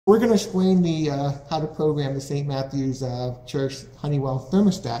We're going to explain the how to program the St. Matthew's Church Honeywell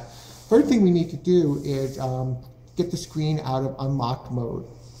thermostat. First thing we need to do is get the screen out of unlocked mode.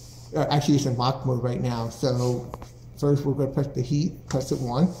 Actually, it's in locked mode right now. So first we're going to press the heat, press it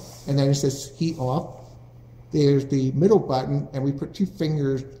once, and then it says heat off. There's the middle button, and we put 2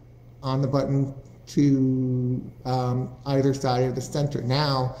 fingers on the button to either side of the center.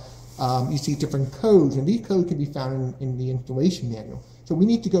 Now you see different codes, and these codes can be found in the installation manual. So we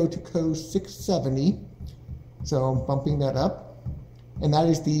need to go to code 670. So I'm bumping that up. And that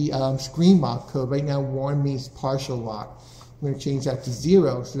is the screen lock code. Right now 1 means partial lock. I'm going to change that to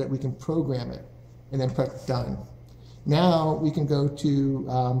 0 so that we can program it. And then press done. Now we can go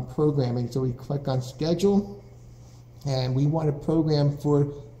to programming. So we click on schedule. And we want to program for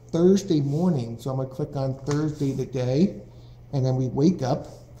Thursday morning. So I'm going to click on Thursday today. And then we wake up.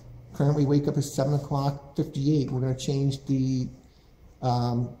 Currently wake up at 7:58. We're going to change the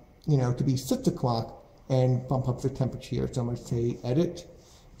to be 6 o'clock and bump up the temperature. So I'm going to say edit,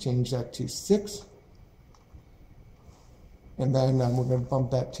 change that to 6. And then we're going to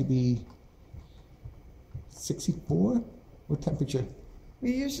bump that to be 64. What temperature?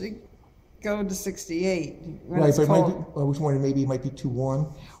 We usually go to 68 when right, it's but cold. I was wondering maybe it might be too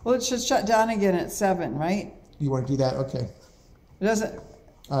warm. Well, it should shut down again at 7, right? You want to do that? Okay. It doesn't.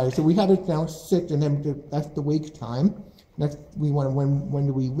 All right, so we have it now 6, and then that's the wake time. Next, we want to when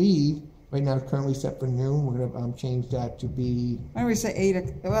do we leave? Right now, it's currently set for noon. We're going to change that to be. Why don't we say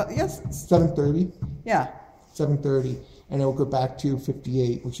 8? Well, yes. 7:30. Yeah. 7:30, and then we'll go back to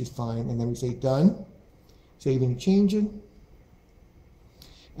 58, which is fine. And then we say done, saving, changing.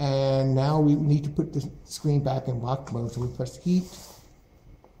 And now we need to put the screen back in lock mode. So we press heat,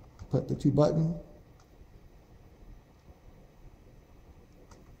 put the 2 buttons.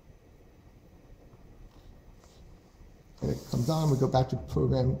 And it comes on, we go back to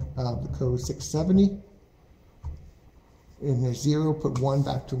program the code 670. In there's 0, put 1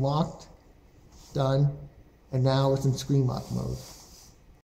 back to locked, done, and now it's in screen lock mode.